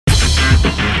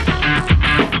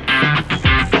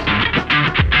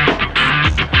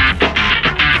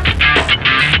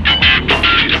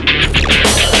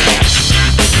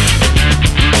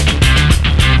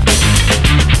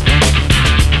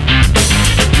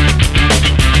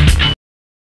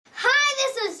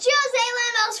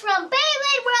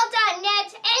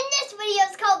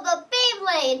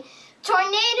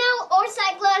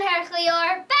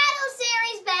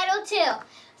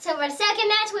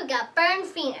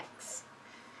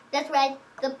That's right,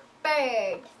 the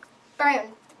bird.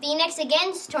 Burn. Phoenix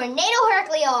against Tornado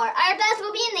Herculeo. Our blast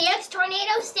will be in the X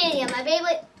Tornado Stadium. A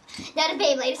Beyblade, not a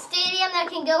Beyblade, a stadium that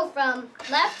can go from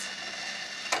left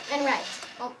and right.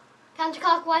 Well,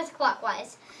 counterclockwise,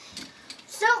 clockwise.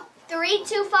 So, 3,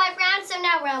 2, 5 rounds. So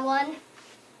now round 1.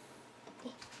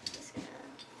 Just gonna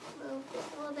move this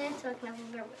a little bit so I can have a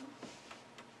little room.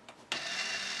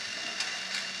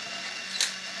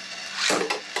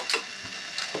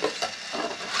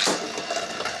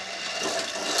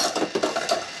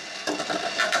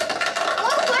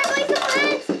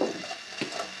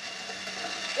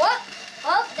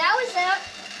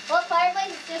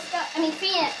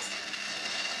 Phoenix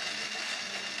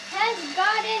has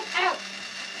gotten out.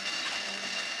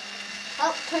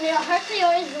 Oh, Tornado Herculeo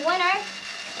is the winner.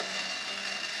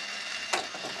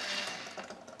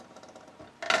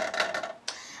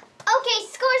 Okay,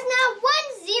 scores now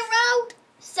 1-0.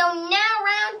 So now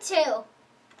round 2.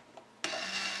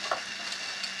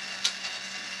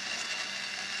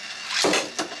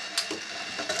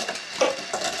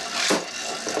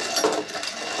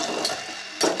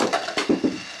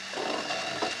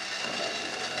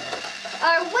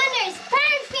 Our winner is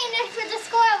Phoenix with a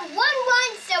score of 1-1,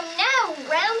 so now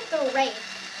round 3.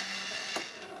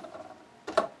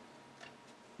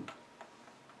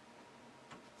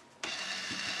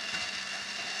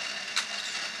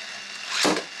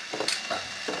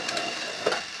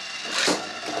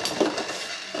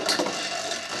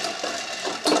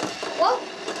 Whoa.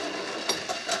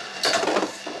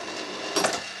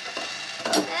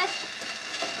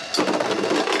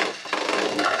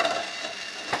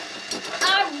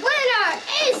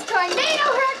 Tornado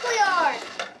Herculeo!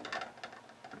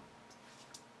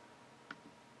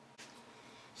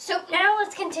 So now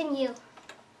let's continue.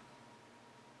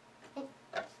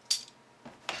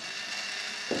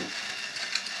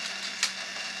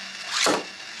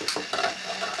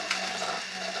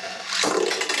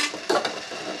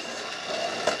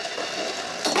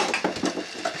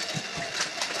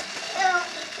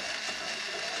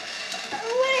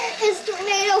 Where is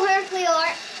Tornado Herculeo?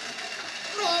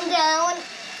 Man down.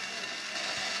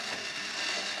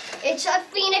 It shot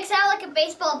Phoenix out like a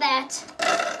baseball bat.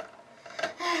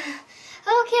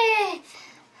 Okay,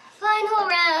 final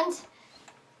round.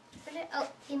 Oh,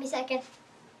 give me a second.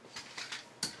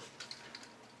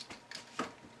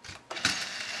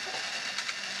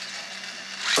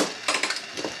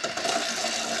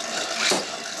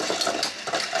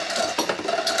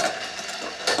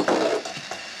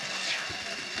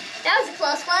 That was a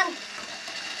close one.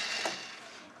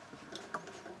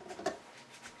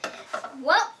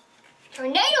 Well,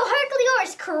 Tornado Herculeo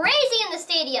is crazy in the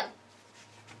stadium.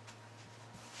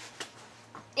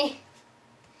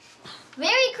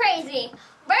 Very crazy.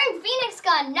 Burn Phoenix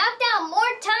got knocked out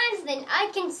more times than I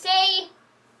can say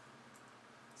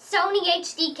Sony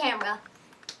HD camera.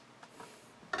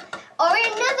 Or in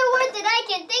another word that I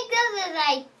can think of that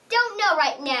I don't know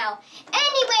right now.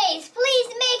 Anyways, please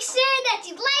make sure that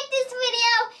you like this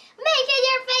video, make it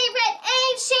your favorite,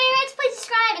 and share it. Please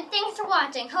subscribe, and thanks for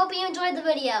watching. Hope you enjoyed the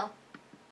video.